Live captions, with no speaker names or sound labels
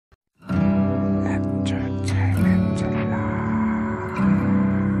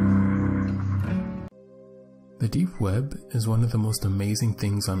deep web is one of the most amazing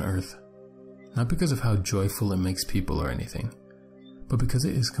things on earth. Not because of how joyful it makes people or anything, but because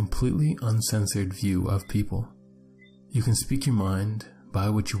it is a completely uncensored view of people. You can speak your mind, buy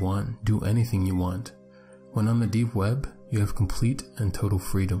what you want, do anything you want. When on the deep web, you have complete and total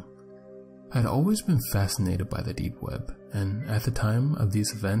freedom. I had always been fascinated by the deep web, and at the time of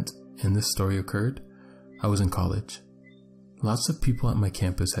this event and this story occurred, I was in college. Lots of people at my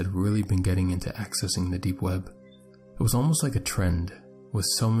campus had really been getting into accessing the deep web. It was almost like a trend. With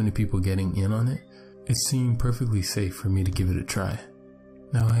so many people getting in on it, it seemed perfectly safe for me to give it a try.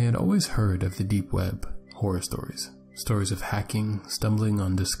 Now, I had always heard of the deep web, horror stories. Stories of hacking, stumbling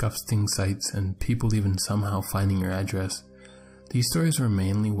on disgusting sites, and people even somehow finding your address. These stories were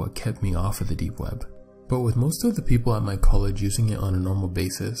mainly what kept me off of the deep web. But with most of the people at my college using it on a normal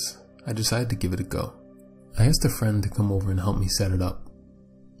basis, I decided to give it a go. I asked a friend to come over and help me set it up.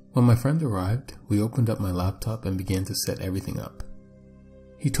 When my friend arrived, we opened up my laptop and began to set everything up.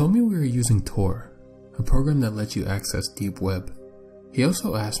 He told me we were using Tor, a program that lets you access deep web. He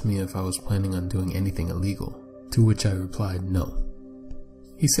also asked me if I was planning on doing anything illegal, to which I replied no.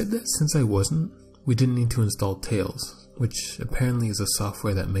 He said that since I wasn't, we didn't need to install Tails, which apparently is a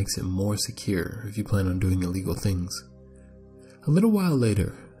software that makes it more secure if you plan on doing illegal things. A little while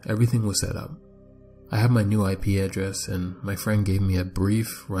later, everything was set up. I had my new IP address, and my friend gave me a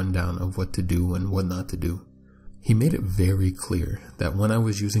brief rundown of what to do and what not to do. He made it very clear that when I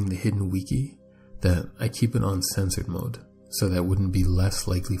was using the hidden wiki, that I keep it on censored mode, so that it wouldn't be less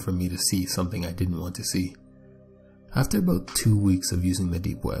likely for me to see something I didn't want to see. After about 2 weeks of using the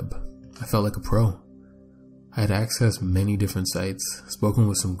deep web, I felt like a pro. I had accessed many different sites, spoken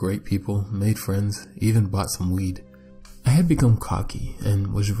with some great people, made friends, even bought some weed. I had become cocky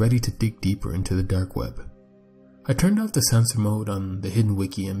and was ready to dig deeper into the dark web. I turned off the censor mode on the hidden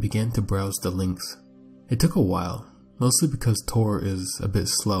wiki and began to browse the links. It took a while, mostly because Tor is a bit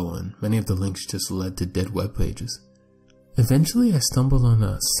slow and many of the links just led to dead web pages. Eventually I stumbled on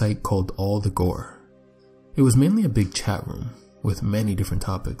a site called All the Gore. It was mainly a big chat room with many different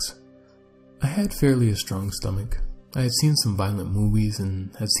topics. I had fairly a strong stomach. I had seen some violent movies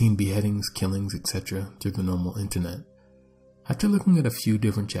and had seen beheadings, killings, etc. through the normal internet. After looking at a few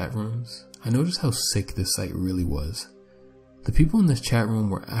different chat rooms, I noticed how sick this site really was. The people in this chat room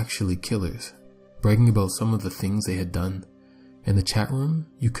were actually killers, bragging about some of the things they had done. In the chat room,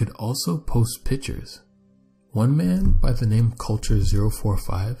 you could also post pictures. One man by the name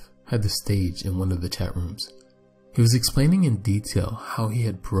Culture045 had the stage in one of the chat rooms. He was explaining in detail how he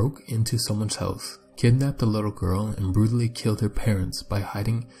had broke into someone's house, kidnapped a little girl, and brutally killed her parents by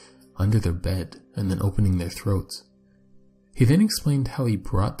hiding under their bed and then opening their throats. He then explained how he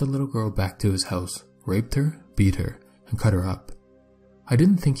brought the little girl back to his house, raped her, beat her, and cut her up. I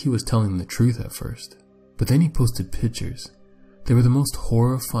didn't think he was telling the truth at first, but then he posted pictures. They were the most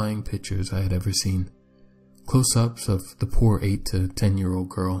horrifying pictures I had ever seen. Close-ups of the poor 8 to 10-year-old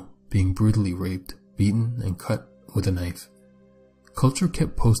girl being brutally raped, beaten, and cut with a knife. Culture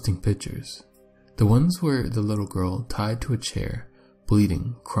kept posting pictures. The ones where the little girl tied to a chair,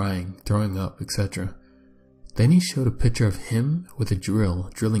 bleeding, crying, throwing up, etc. Then he showed a picture of him with a drill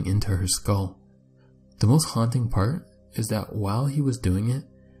drilling into her skull. The most haunting part is that while he was doing it,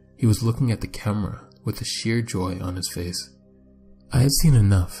 he was looking at the camera with a sheer joy on his face. I had seen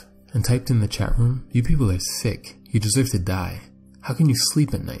enough and typed in the chat room, "You people are sick. You deserve to die. How can you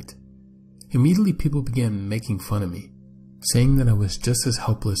sleep at night?" Immediately people began making fun of me, saying that I was just as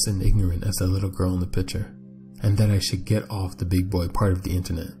helpless and ignorant as the little girl in the picture, and that I should get off the big boy part of the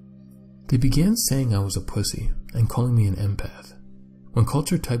internet. They began saying I was a pussy and calling me an empath. When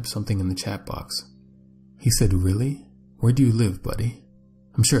Culture typed something in the chat box, he said, "Really? Where do you live, buddy?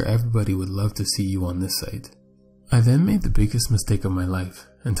 I'm sure everybody would love to see you on this site." I then made the biggest mistake of my life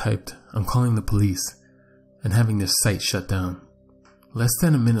and typed, "I'm calling the police," and having this site shut down. Less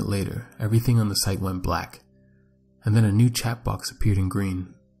than a minute later, everything on the site went black, and then a new chat box appeared in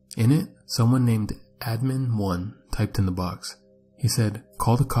green. In it, someone named Admin1 typed in the box. He said,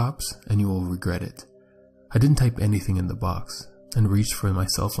 "Call the cops and you will regret it." I didn't type anything in the box and reached for my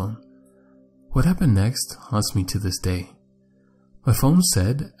cell phone. What happened next haunts me to this day. My phone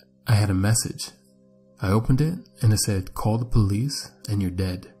said I had a message. I opened it and it said, "Call the police and you're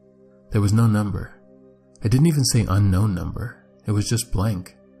dead." There was no number. It didn't even say unknown number. It was just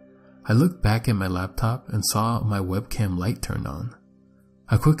blank. I looked back at my laptop and saw my webcam light turned on.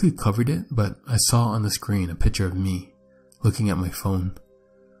 I quickly covered it, but I saw on the screen a picture of me looking at my phone.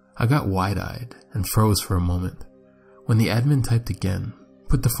 I got wide-eyed and froze for a moment. When the admin typed again,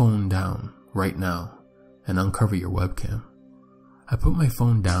 "Put the phone down right now and uncover your webcam." I put my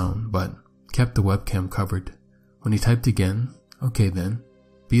phone down but kept the webcam covered. When he typed again, okay then,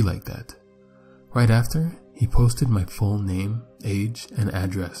 be like that. Right after, he posted my full name, age, and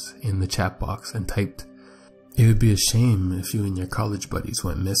address in the chat box and typed, "It would be a shame if you and your college buddies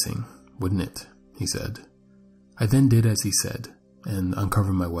went missing, wouldn't it?" he said. I then did as he said and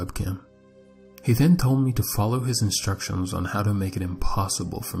uncovered my webcam. He then told me to follow his instructions on how to make it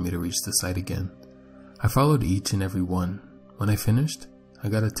impossible for me to reach the site again. I followed each and every one. When I finished, I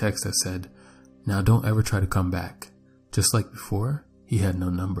got a text that said, "Now don't ever try to come back." Just like before, he had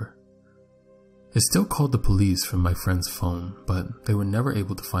no number. It still called the police from my friend's phone, but they were never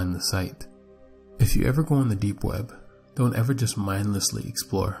able to find the site. If you ever go on the deep web, don't ever just mindlessly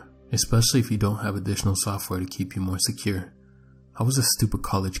explore, especially if you don't have additional software to keep you more secure. I was a stupid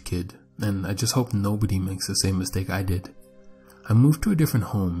college kid, and I just hope nobody makes the same mistake I did. I moved to a different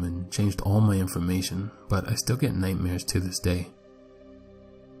home and changed all my information, but I still get nightmares to this day.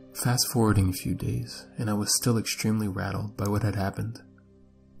 Fast forwarding a few days, and I was still extremely rattled by what had happened.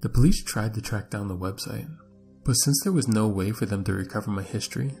 The police tried to track down the website, but since there was no way for them to recover my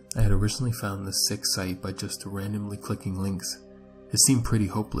history, I had originally found the sick site by just randomly clicking links. It seemed pretty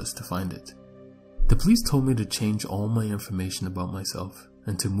hopeless to find it. The police told me to change all my information about myself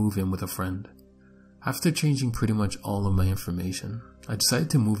and to move in with a friend. After changing pretty much all of my information, I decided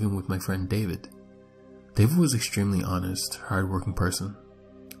to move in with my friend David. David was extremely honest, hard-working person.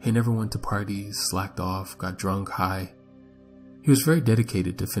 He never went to parties, slacked off, got drunk, high. He was very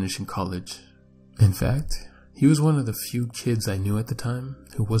dedicated to finishing college. In fact, he was one of the few kids I knew at the time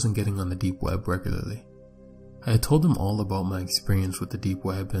who wasn't getting on the deep web regularly. I had told him all about my experience with the deep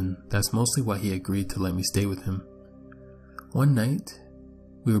web, and that's mostly why he agreed to let me stay with him. One night,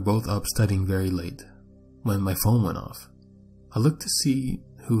 we were both up studying very late when my phone went off. I looked to see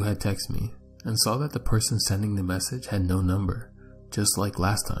who had texted me and saw that the person sending the message had no number, just like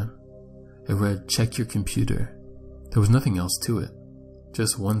last time. It read, "Check your computer." There was nothing else to it,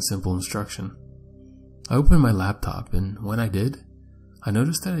 just one simple instruction. I opened my laptop, and when I did, I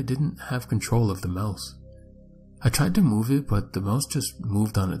noticed that I didn't have control of the mouse. I tried to move it, but the mouse just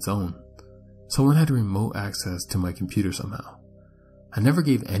moved on its own. Someone had remote access to my computer somehow. I never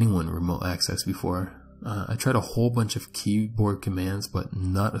gave anyone remote access before. I tried a whole bunch of keyboard commands, but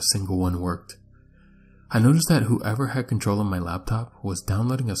not a single one worked. I noticed that whoever had control of my laptop was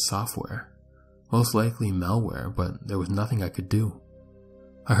downloading a software. Most likely malware, but there was nothing I could do.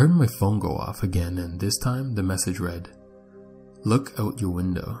 I heard my phone go off again, and this time the message read, "Look out your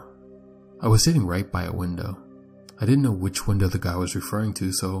window." I was sitting right by a window. I didn't know which window the guy was referring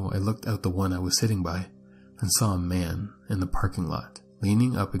to, so I looked out the one I was sitting by and saw a man in the parking lot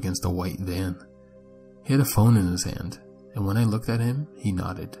leaning up against a white van. He had a phone in his hand, and when I looked at him, he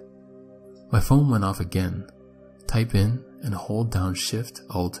nodded. My phone went off again. Type in and hold down Shift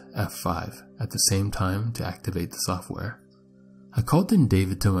Alt F5 at the same time to activate the software. I called in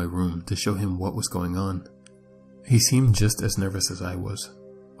David to my room to show him what was going on. He seemed just as nervous as I was,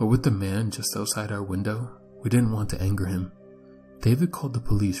 but with the man just outside our window, we didn't want to anger him. David called the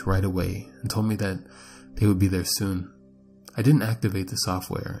police right away and told me that they would be there soon. I didn't activate the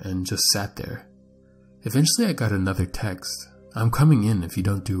software and just sat there. Eventually I got another text, "I'm coming in if you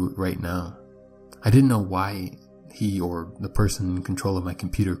don't do it right now." I didn't know why he or the person in control of my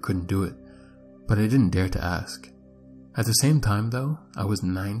computer couldn't do it, but I didn't dare to ask. At the same time though, I was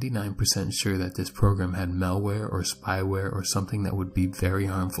 99% sure that this program had malware or spyware or something that would be very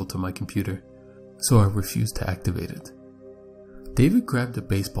harmful to my computer, so I refused to activate it. David grabbed a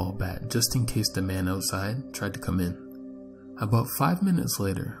baseball bat just in case the man outside tried to come in. About 5 minutes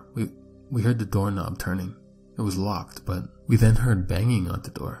later, we heard the doorknob turning. It was locked, but we then heard banging on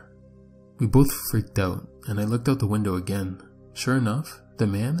the door. We both freaked out, and I looked out the window again. Sure enough, the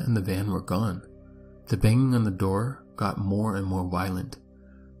man and the van were gone. The banging on the door got more and more violent,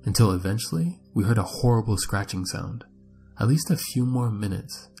 until eventually we heard a horrible scratching sound. At least a few more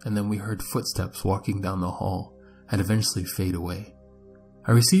minutes, and then we heard footsteps walking down the hall and eventually fade away.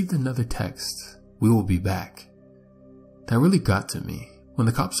 I received another text, "We will be back." That really got to me. When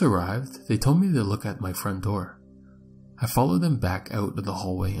the cops arrived, they told me to look at my front door. I followed them back out of the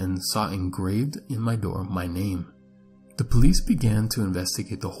hallway and saw engraved in my door my name. The police began to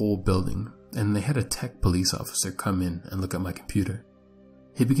investigate the whole building, and they had a tech police officer come in and look at my computer.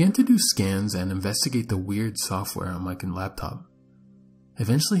 He began to do scans and investigate the weird software on my laptop.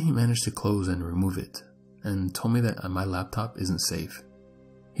 Eventually he managed to close and remove it, and told me that my laptop isn't safe.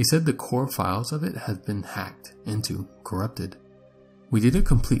 He said the core files of it had been hacked into, corrupted. We did a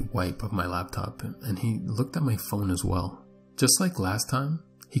complete wipe of my laptop, and he looked at my phone as well. Just like last time,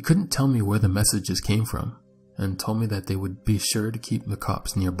 he couldn't tell me where the messages came from, and told me that they would be sure to keep the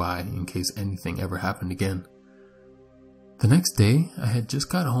cops nearby in case anything ever happened again. The next day, I had just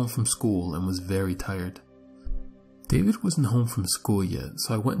got home from school and was very tired. David wasn't home from school yet,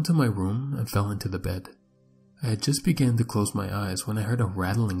 so I went into my room and fell into the bed. I had just begun to close my eyes when I heard a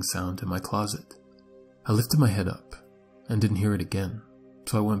rattling sound in my closet. I lifted my head up and didn't hear it again,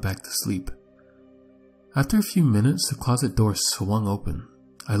 so I went back to sleep. After a few minutes, the closet door swung open.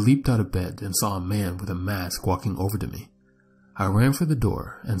 I leaped out of bed and saw a man with a mask walking over to me. I ran for the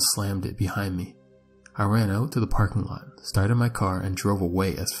door and slammed it behind me. I ran out to the parking lot, started my car, and drove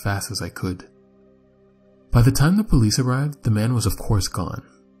away as fast as I could. By the time the police arrived, the man was of course gone.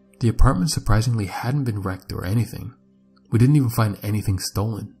 The apartment surprisingly hadn't been wrecked or anything. We didn't even find anything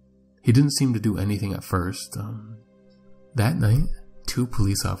stolen. He didn't seem to do anything at first. That night, 2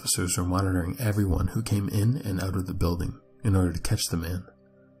 police officers were monitoring everyone who came in and out of the building in order to catch the man.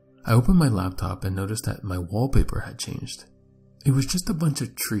 I opened my laptop and noticed that my wallpaper had changed. It was just a bunch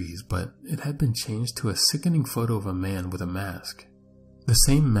of trees, but it had been changed to a sickening photo of a man with a mask. The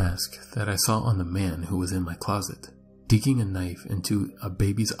same mask that I saw on the man who was in my closet, digging a knife into a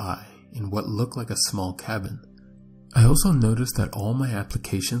baby's eye in what looked like a small cabin. I also noticed that all my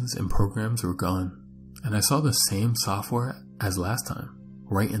applications and programs were gone, and I saw the same software as last time,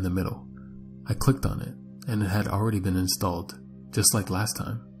 right in the middle. I clicked on it, and it had already been installed, just like last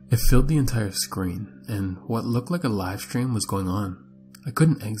time. It filled the entire screen, and what looked like a live stream was going on. I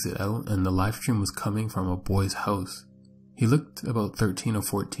couldn't exit out, and the live stream was coming from a boy's house. He looked about 13 or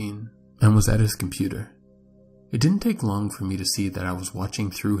 14, and was at his computer. It didn't take long for me to see that I was watching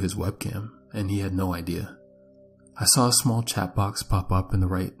through his webcam, and he had no idea. I saw a small chat box pop up in the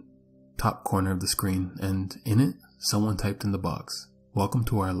right top corner of the screen, and in it, someone typed in the box, "Welcome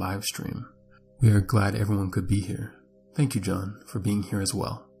to our live stream. We are glad everyone could be here. Thank you, John, for being here as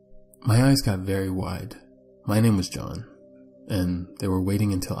well." My eyes got very wide. My name was John, and they were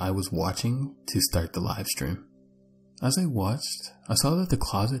waiting until I was watching to start the live stream. As I watched, I saw that the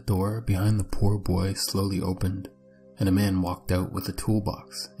closet door behind the poor boy slowly opened, and a man walked out with a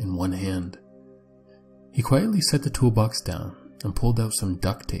toolbox in one hand. He quietly set the toolbox down and pulled out some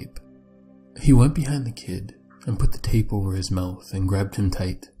duct tape. He went behind the kid and put the tape over his mouth and grabbed him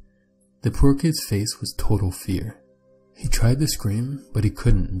tight. The poor kid's face was total fear. He tried to scream, but he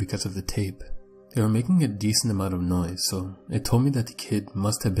couldn't because of the tape. They were making a decent amount of noise, so it told me that the kid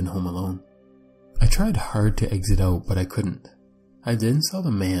must have been home alone. I tried hard to exit out, but I couldn't. I then saw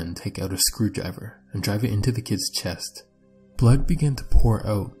the man take out a screwdriver and drive it into the kid's chest. Blood began to pour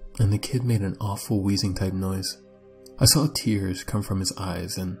out, and the kid made an awful wheezing type noise. I saw tears come from his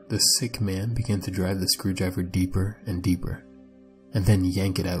eyes, and the sick man began to drive the screwdriver deeper and deeper, and then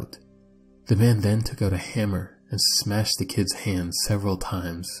yank it out. The man then took out a hammer and smashed the kid's hands several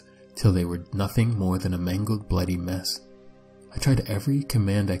times till they were nothing more than a mangled, bloody mess. I tried every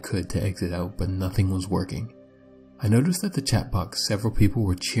command I could to exit out, but nothing was working. I noticed that the chat box several people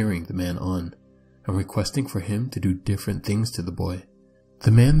were cheering the man on and requesting for him to do different things to the boy.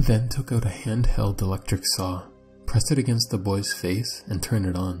 The man then took out a handheld electric saw, pressed it against the boy's face, and turned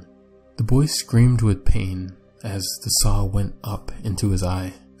it on. The boy screamed with pain as the saw went up into his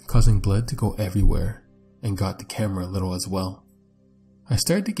eye, causing blood to go everywhere, and got the camera a little as well. I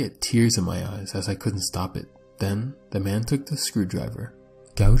started to get tears in my eyes as I couldn't stop it. Then the man took the screwdriver,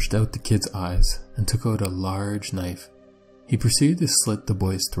 gouged out the kid's eyes, and took out a large knife. He proceeded to slit the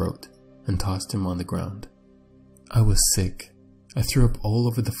boy's throat and tossed him on the ground. I was sick. I threw up all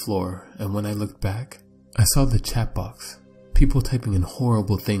over the floor, and when I looked back, I saw the chat box. People typing in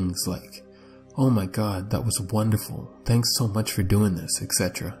horrible things like, "Oh my god, that was wonderful. Thanks so much for doing this,"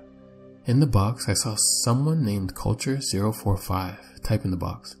 etc. In the box, I saw someone named Culture045 type in the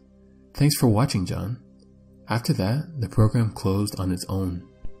box, "Thanks for watching, John." After that, the program closed on its own,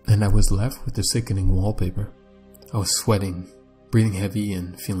 and I was left with the sickening wallpaper. I was sweating, breathing heavy,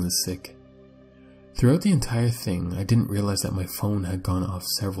 and feeling sick. Throughout the entire thing, I didn't realize that my phone had gone off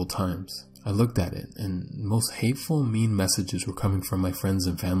several times. I looked at it, and most hateful, mean messages were coming from my friends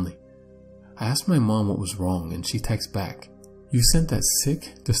and family. I asked my mom what was wrong, and she texted back, "You sent that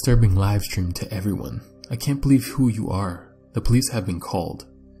sick, disturbing live stream to everyone. I can't believe who you are. The police have been called."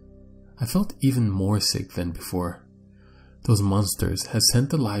 I felt even more sick than before. Those monsters had sent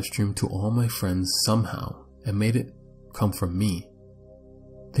the live stream to all my friends somehow and made it come from me.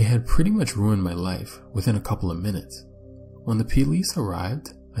 They had pretty much ruined my life within a couple of minutes. When the police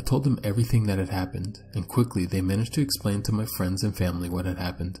arrived, I told them everything that had happened, and quickly they managed to explain to my friends and family what had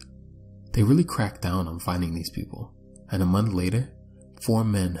happened. They really cracked down on finding these people, and a month later, 4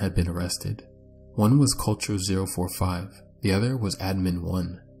 men had been arrested. One was Culture045, the other was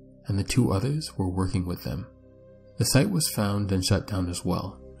Admin1, and the 2 others were working with them. The site was found and shut down as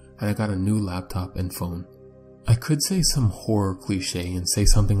well, and I got a new laptop and phone. I could say some horror cliche and say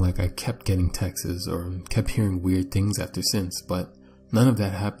something like I kept getting texts or kept hearing weird things after since, but none of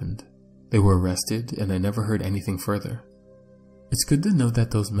that happened. They were arrested and I never heard anything further. It's good to know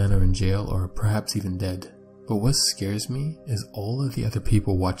that those men are in jail or perhaps even dead, but what scares me is all of the other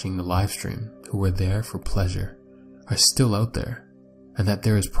people watching the live stream who were there for pleasure are still out there, and that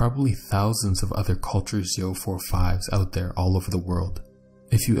there is probably thousands of other Culture 045s out there all over the world.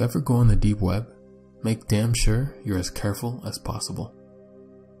 If you ever go on the deep web, make damn sure you're as careful as possible.